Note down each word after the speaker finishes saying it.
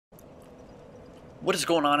What is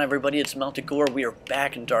going on, everybody? It's Melted Gore. We are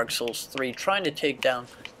back in Dark Souls 3 trying to take down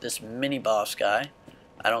this mini boss guy.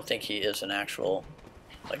 I don't think he is an actual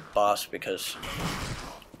boss because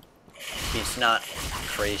he's not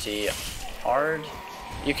crazy hard.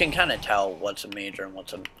 You can kind of tell what's a major and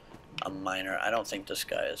what's a minor. I don't think this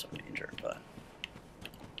guy is a major, but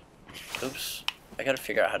oops. I gotta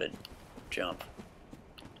figure out how to jump.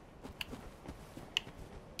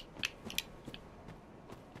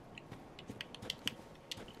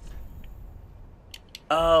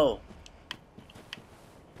 Oh.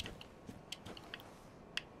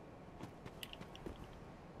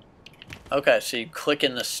 Okay, so you click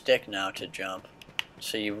in the stick now to jump.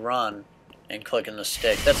 So you run and click in the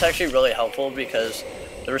stick. That's actually really helpful because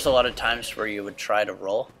there was a lot of times where you would try to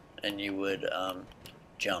roll and you would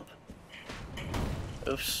jump.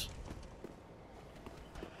 Oops.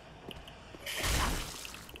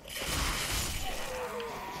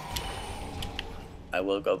 I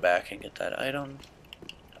will go back and get that item.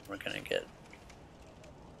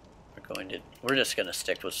 We're just gonna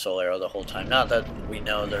stick with Soul Arrow the whole time. Not that we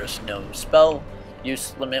know there's no spell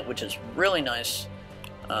use limit, which is really nice.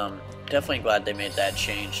 Definitely glad they made that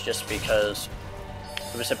change, just because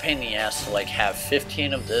it was a pain in the ass to have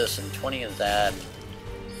 15 of this and 20 of that.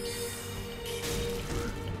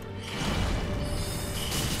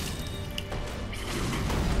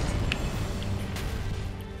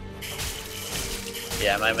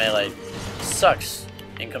 Yeah, my melee sucks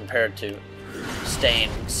in compared to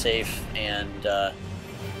staying safe and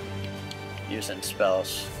using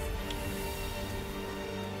spells.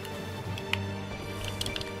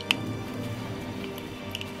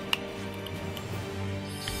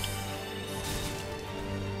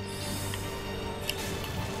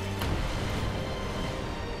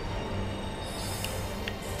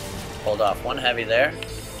 Hold off one heavy there.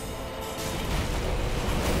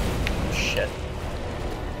 Shit.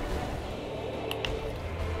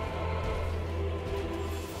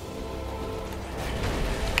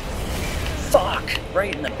 Fuck!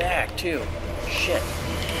 Right in the back, too. Shit.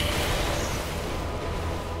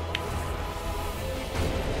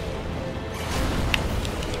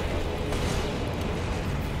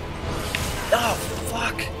 Oh,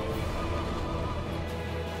 fuck!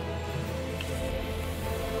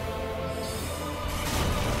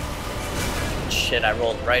 Shit, I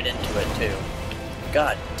rolled right into it, too.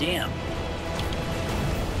 God damn.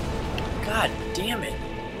 God damn it.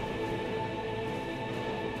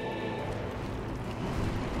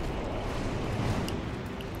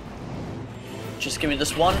 Just give me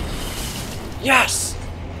this one. Yes!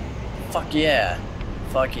 Fuck yeah.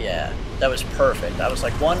 Fuck yeah. That was perfect. I was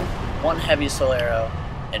like one heavy soul arrow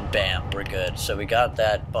and bam, we're good. So we got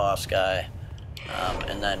that boss guy.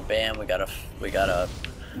 And then bam, we got a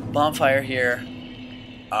bonfire here.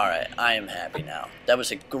 Alright, I am happy now. That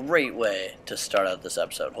was a great way to start out this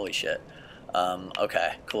episode. Holy shit.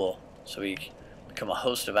 Okay, cool. So we become a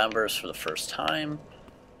host of embers for the first time.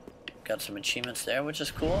 Got some achievements there, which is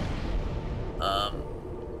cool.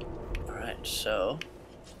 Alright, so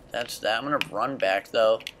that's that. I'm gonna run back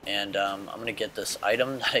though, and I'm gonna get this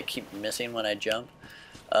item that I keep missing when I jump,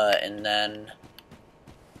 and then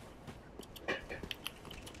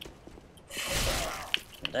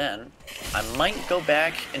I might go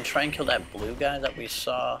back and try and kill that blue guy that we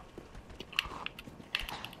saw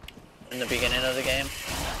in the beginning of the game.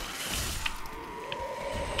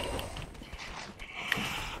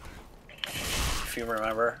 If you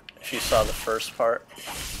remember. If you saw the first part.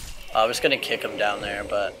 I was gonna kick him down there,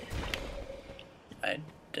 but I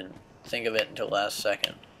didn't think of it until last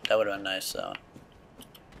second. That would have been nice though.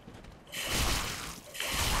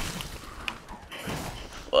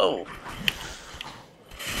 Whoa.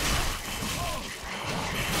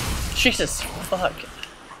 Jesus fuck.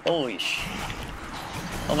 Holy sh.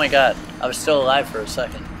 Oh my god. I was still alive for a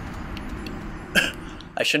second.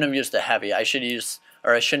 I shouldn't have used the heavy. I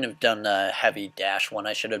shouldn't have done the heavy dash one.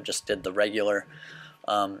 I should have just did the regular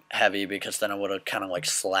heavy, because then I would have kind of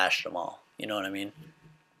slashed them all. You know what I mean?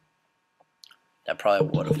 That probably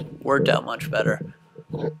would have worked out much better.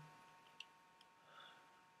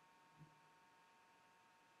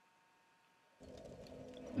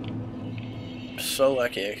 So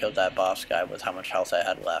lucky I killed that boss guy with how much health I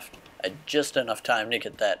had left. I had just enough time to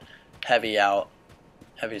get that heavy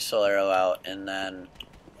soul arrow out, and then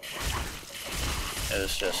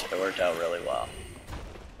it worked out really well.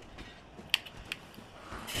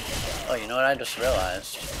 Oh, you know what I just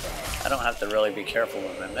realized? I don't have to really be careful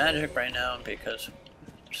with my magic right now because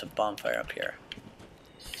there's a bonfire up here.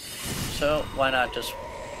 So why not just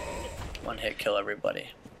one hit kill everybody?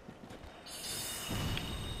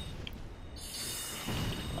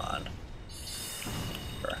 Come on.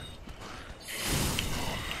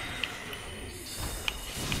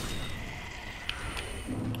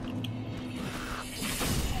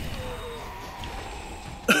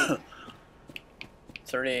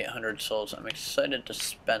 3,800 souls. I'm excited to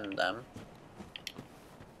spend them.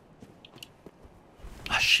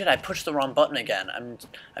 Ah, shit, I pushed the wrong button again.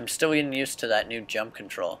 I'm still getting used to that new jump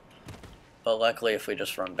control. But luckily, if we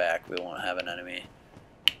just run back, we won't have an enemy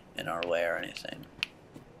in our way or anything.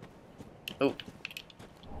 Ooh.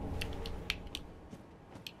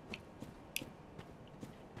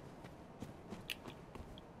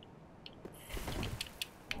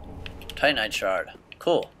 Titanite shard.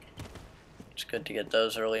 Cool. It's good to get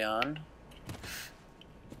those early on.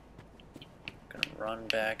 Gonna run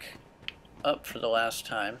back up for the last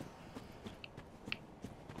time.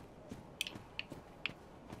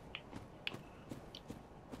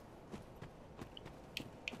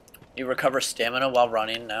 You recover stamina while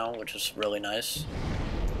running now, which is really nice.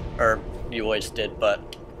 Or, you always did,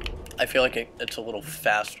 but I feel like it's a little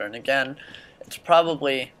faster. And again, it's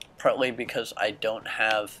probably partly because I don't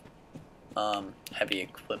have heavy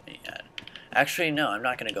equipment yet. Actually, no, I'm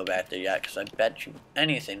not going to go back there yet, because I bet you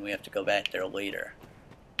anything we have to go back there later.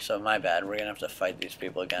 So, my bad. We're going to have to fight these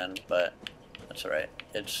people again, but that's alright.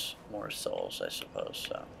 It's more souls, I suppose,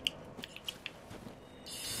 so.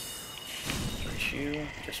 There's you,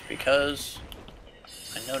 just because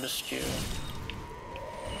I noticed you.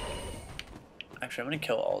 Actually, I'm going to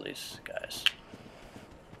kill all these guys.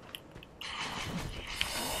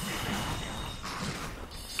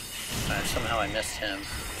 Alright, somehow I missed him.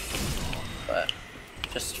 But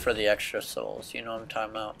just for the extra souls, you know what I'm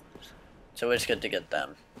talking about? It's always good to get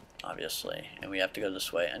them, obviously. And we have to go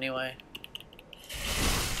this way anyway.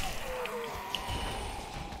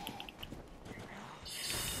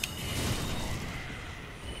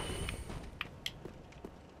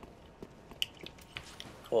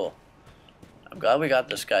 Cool. I'm glad we got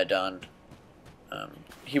this guy done.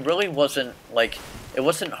 He really wasn't, like, it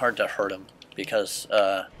wasn't hard to hurt him because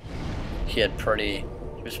he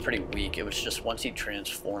was pretty weak. It was just once he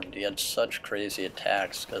transformed, he had such crazy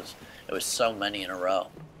attacks because it was so many in a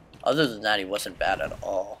row. Other than that, he wasn't bad at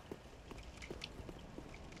all.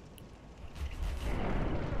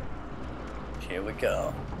 Here we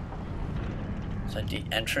go. It's like the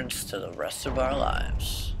entrance to the rest of our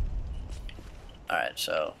lives. Alright,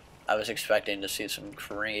 so I was expecting to see some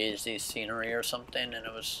crazy scenery or something, and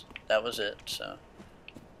that was it, so.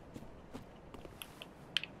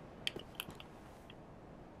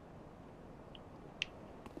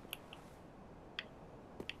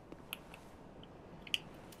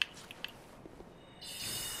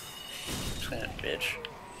 Bitch.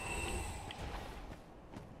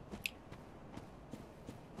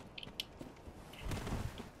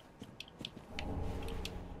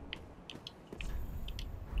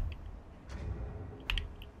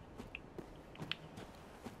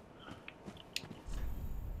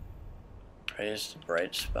 Praise the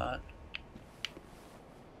bright spot.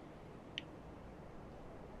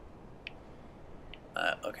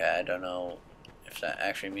 Okay, I don't know if that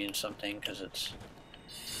actually means something because it's.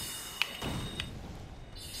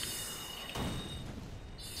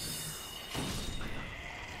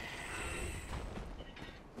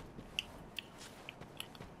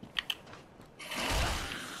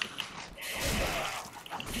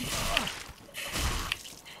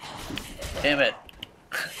 Damn it.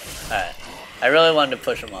 Alright. I really wanted to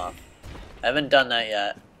push him off. I haven't done that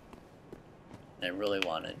yet. I really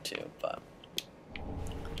wanted to, but.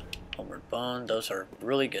 Homeward Bone, those are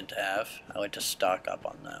really good to have. I like to stock up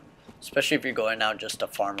on them. Especially if you're going out just to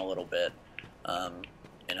farm a little bit.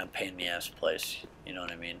 In a pain in the ass place. You know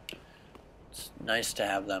what I mean? It's nice to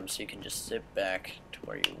have them so you can just sit back to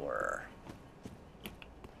where you were.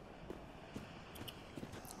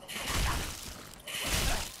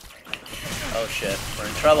 Oh shit, we're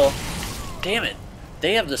in trouble. Damn it.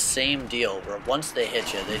 They have the same deal where once they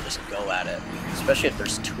hit you, they just go at it. Especially if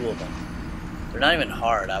there's two of them. They're not even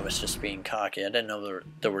hard, I was just being cocky. I didn't know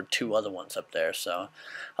there were two other ones up there, so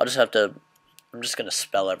I'll just have to, I'm just going to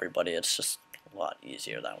spell everybody. It's just a lot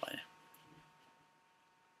easier that way.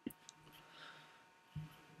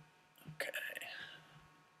 Okay.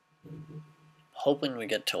 Hoping we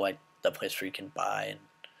get to like the place where you can buy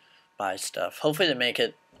stuff. Hopefully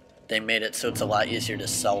they made it so it's a lot easier to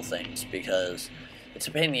sell things, because it's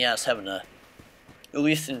a pain in the ass having to, at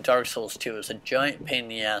least in Dark Souls 2, it's a giant pain in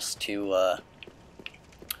the ass to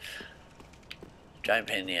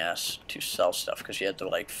sell stuff, because you have to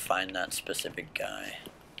like find that specific guy.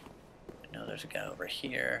 I know there's a guy over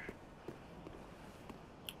here.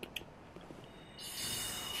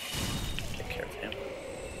 Take care of him.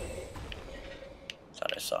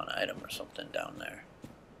 Thought I saw an item or something down there.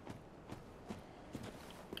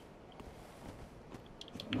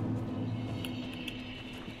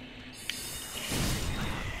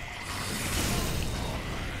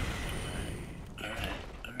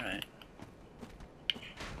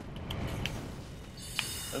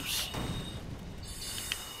 Oops.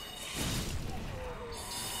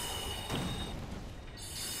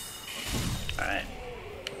 Alright.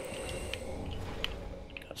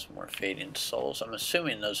 Got some more fading souls. I'm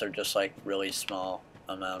assuming those are just like really small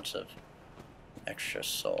amounts of extra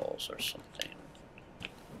souls or something.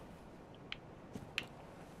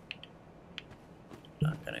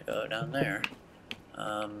 Not gonna go down there.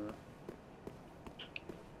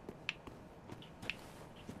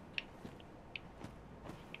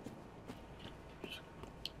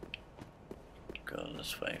 Go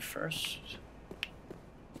this way first.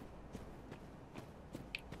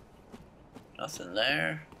 Nothing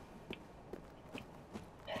there.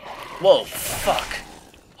 Whoa, fuck!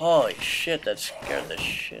 Holy shit, that scared the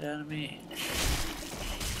shit out of me.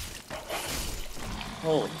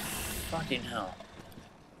 Holy fucking hell.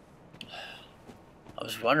 I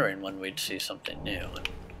was wondering when we'd see something new.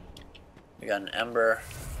 We got an ember.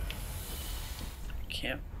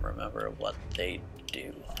 Can't remember what they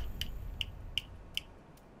do.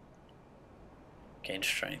 Gain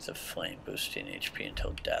strength of flame, boosting HP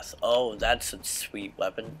until death. Oh, that's a sweet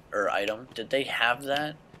weapon or item. Did they have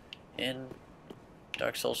that in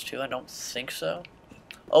Dark Souls 2? I don't think so.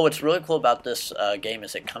 Oh, what's really cool about this game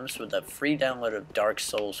is it comes with a free download of Dark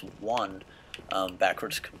Souls 1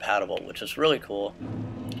 backwards compatible, which is really cool.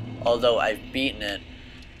 Although I've beaten it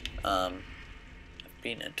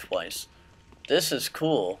twice. This is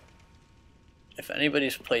cool. If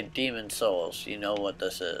anybody's played Demon Souls, you know what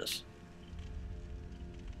this is.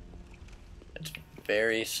 It's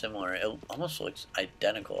very similar. It almost looks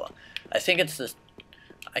identical. I think it's this.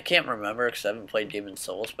 I can't remember because I haven't played Demon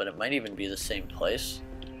Souls, but it might even be the same place.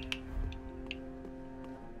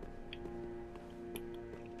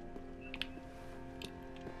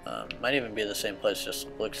 Might even be the same place, just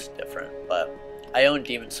looks different. But I owned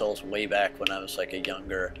Demon Souls way back when I was like a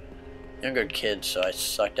younger kid, so I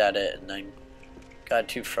sucked at it and then got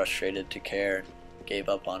too frustrated to care and gave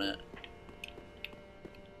up on it.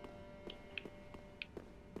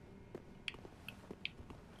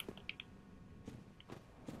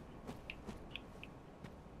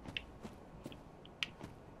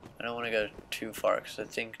 I don't want to go too far because I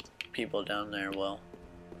think people down there will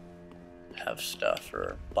have stuff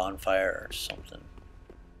or bonfire or something.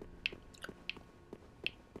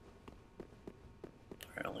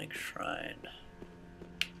 Firelink Shrine.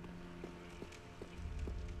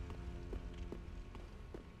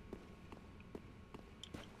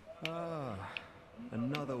 Ah,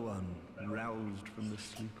 another one roused from the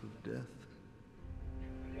sleep of death.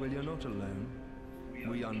 Well, you're not alone.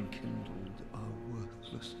 We unkindled are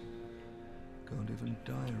worthless. Can't even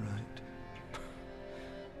die right.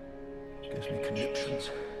 Gives me conniptions.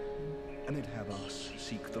 And they'd have us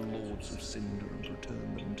seek the lords of Cinder and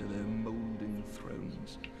return them to their moulding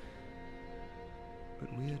thrones.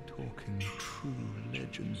 But we're talking true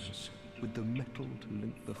legends with the metal to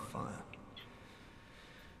link the fire.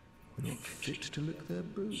 We're not fit to lick their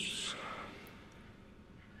boots.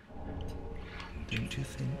 Don't you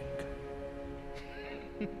think?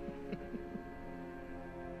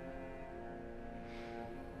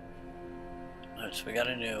 Alright, so we got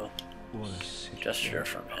a new gesture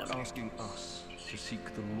from him. Asking us to seek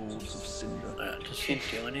the lords of Cinder. Does he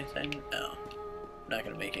do anything? No. I'm not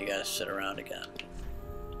gonna make you guys sit around again.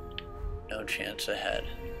 No chance ahead.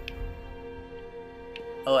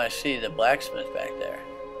 Oh, I see the blacksmith back there.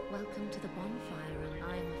 Welcome to the bonfire, and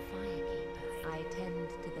I'm a firekeeper. I tend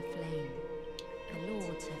to the flame. The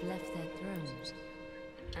lords have left their thrones,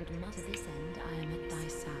 and to this end I am at thy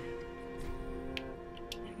side.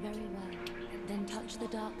 Very well. Then touch the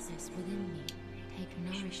darkness within me. Take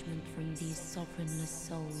nourishment from these sovereignless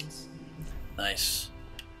souls. Nice.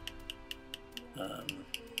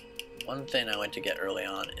 One thing I went to get early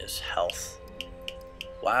on is health.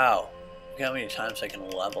 Wow. Look how many times I can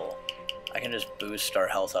level. I can just boost our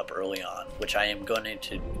health up early on, which I am going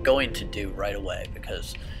to do right away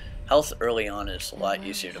because health early on is a lot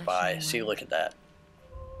easier to buy. See, look at that.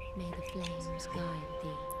 May the flames guide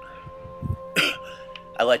thee.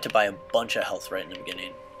 I like to buy a bunch of health right in the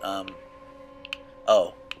beginning.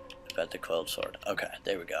 Oh, I bet the coiled sword. Okay,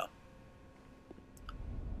 there we go.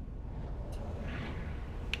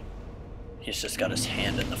 He's just got his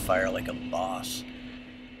hand in the fire like a boss.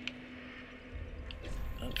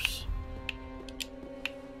 Oops.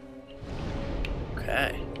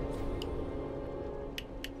 Okay.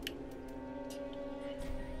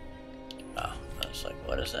 Oh, I was like,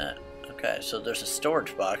 what is that? Okay, so there's a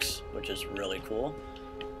storage box, which is really cool.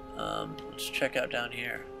 Let's check out down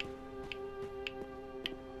here.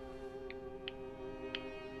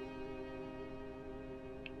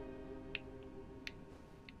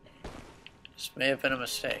 This may have been a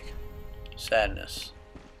mistake. Sadness.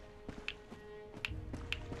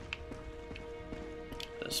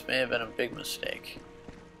 This may have been a big mistake.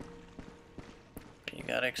 But you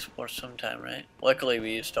gotta explore sometime, right? Luckily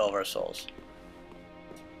we used all of our souls.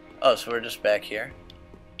 Oh, so we're just back here?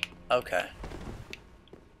 Okay.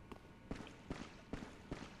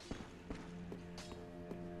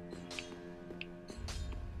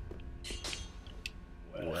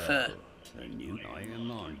 I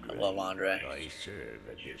am Andre. I love Andre. I serve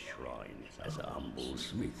at this shrine as a humble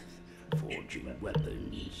smith, forging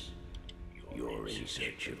weapons. You're in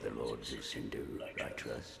search of the Lords of Cinder, I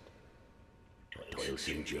trust. A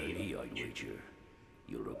toilsome journey, I'd wager.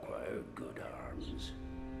 You'll require good arms.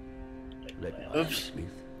 Let my smith,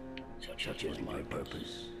 such is my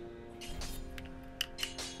purpose.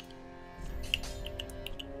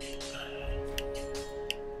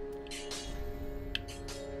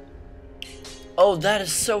 Oh, that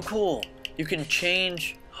is so cool. You can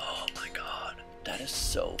change. Oh my god. That is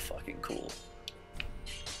so fucking cool.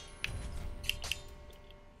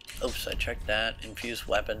 Oops, I checked that. Infused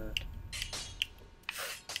weapon.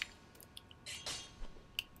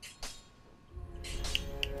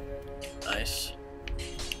 Nice.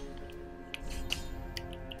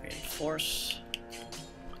 Reinforce.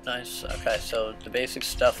 Nice. Okay, so the basic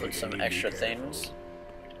stuff with some extra things.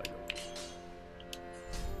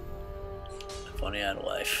 Funny out of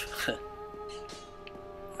life.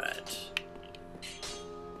 Alright.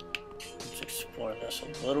 Let's explore this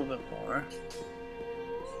a little bit more.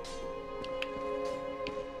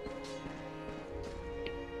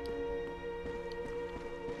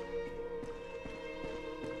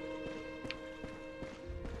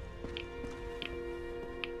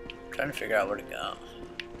 Trying to figure out where to go.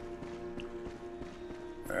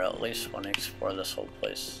 Or at least want to explore this whole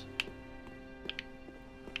place.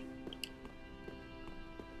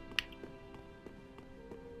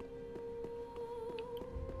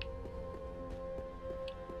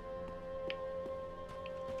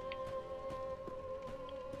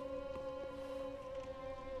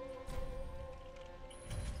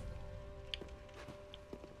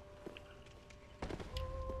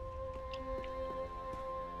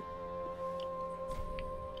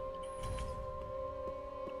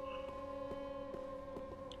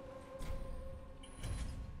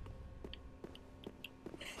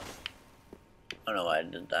 I don't know why I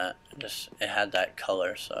did that. It had that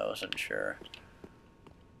color, so I wasn't sure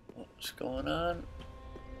what was going on.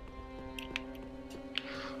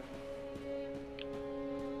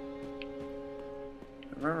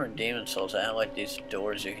 Remember in Demon Souls, I had like these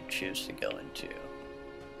doors you could choose to go into.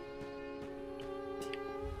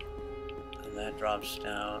 And that drops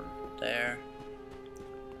down there.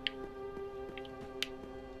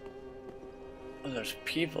 Oh, there's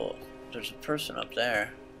people. There's a person up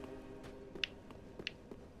there.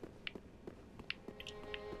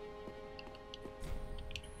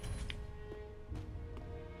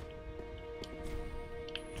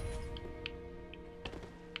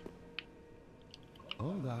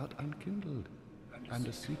 O thou unkindled, and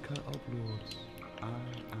a seeker of lords, I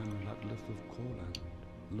am Ludleth of Corland.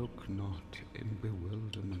 Look not in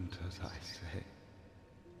bewilderment as I say.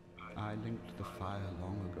 I linked the fire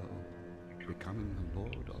long ago, becoming the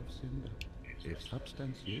Lord of Cinder. If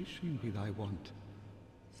substantiation be thy want,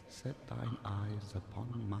 set thine eyes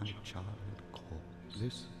upon my child corpse,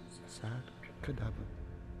 this sad cadaver.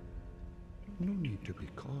 No need to be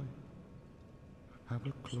coy. Have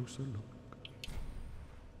a closer look.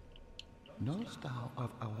 Knowest thou of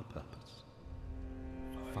our purpose?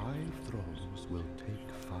 5 thrones will take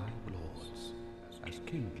 5 lords as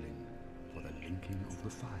kindling for the linking of the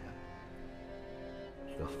fire.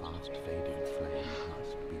 The fast fading flame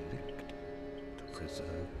must be licked to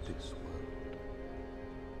preserve this world.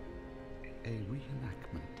 A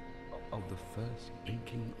reenactment of the first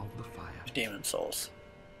linking of the fire. Demon Souls.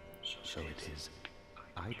 So it is.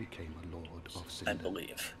 I became a lord of Cinder. I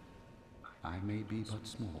believe. I may be but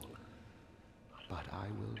small, but I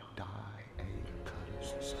will die a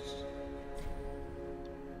cursed.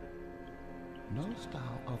 Knowest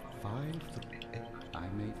thou of 5 I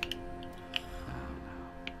may... Now,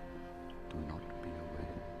 do not be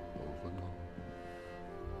away over long.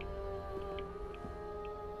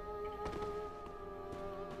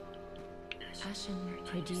 Ashen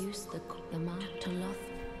produce the mark to Loth.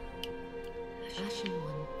 Ashen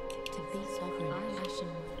one, to be sovereign. I, Ashen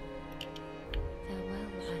one. Farewell,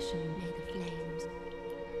 Ashen, may the flames.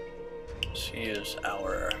 Let's use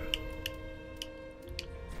our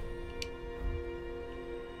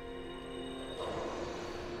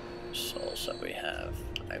souls that we have.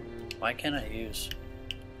 Why can't I use?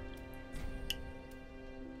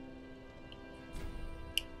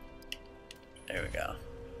 There we go.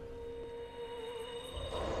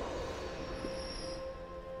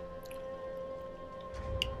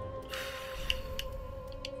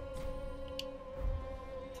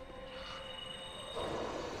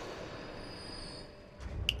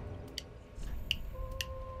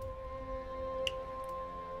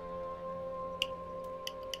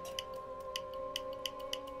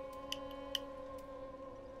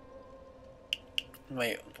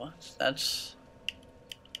 Wait, what?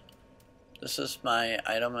 This is my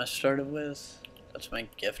item I started with? That's my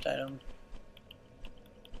gift item?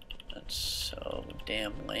 That's so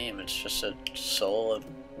damn lame. It's just a soul,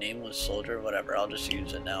 a nameless soldier, whatever. I'll just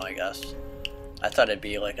use it now, I guess. I thought it'd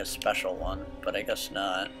be like a special one, but I guess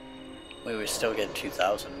not. We would still get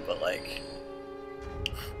 2,000, but like...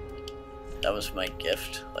 that was my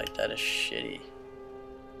gift? Like, that is shitty.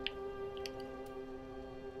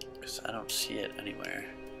 I don't see it anywhere.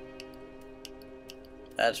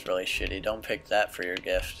 That's really shitty. Don't pick that for your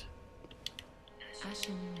gift.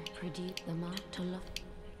 Ashen Pradeep the mark to love.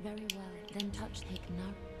 Very well. Then touch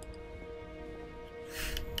Takedown.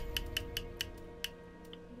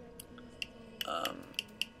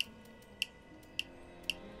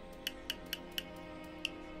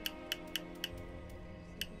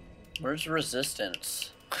 Where's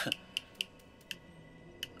resistance?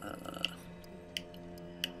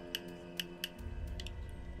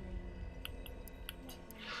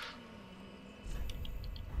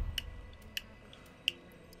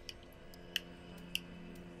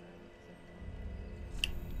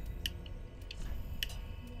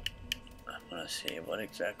 Let's see what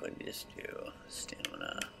exactly these do.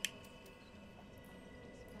 Stamina.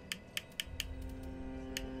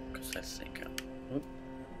 Because I think I'm...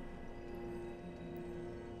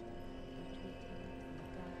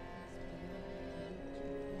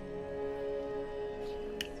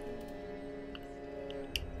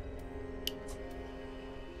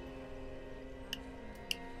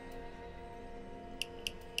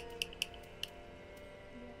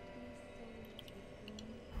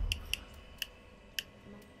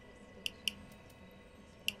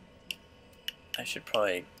 I should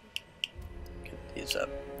probably get these up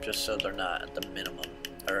just so they're not at the minimum,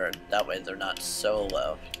 or that way they're not so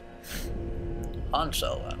low. On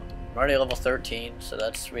so low. I'm already level 13, so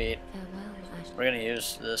that's sweet. We're gonna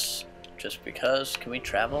use this just because. Can we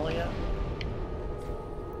travel yet?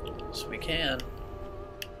 Yes, we can.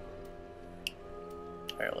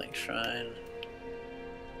 Firelink Shrine.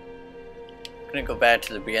 I'm gonna go back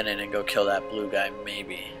to the beginning and go kill that blue guy,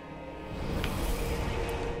 maybe.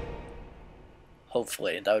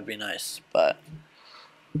 Hopefully, that would be nice, but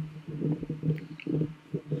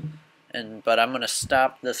I'm gonna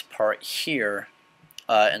stop this part here,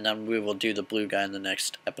 and then we will do the blue guy in the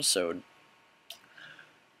next episode.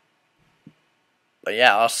 But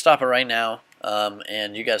yeah, I'll stop it right now,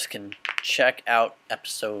 and you guys can check out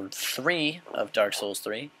episode 3 of Dark Souls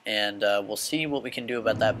 3, and we'll see what we can do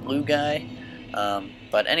about that blue guy.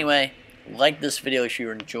 But anyway, like this video if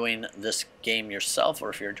you're enjoying this game yourself,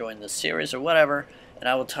 or if you're enjoying this series or whatever, and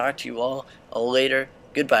I will talk to you all later.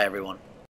 Goodbye, everyone.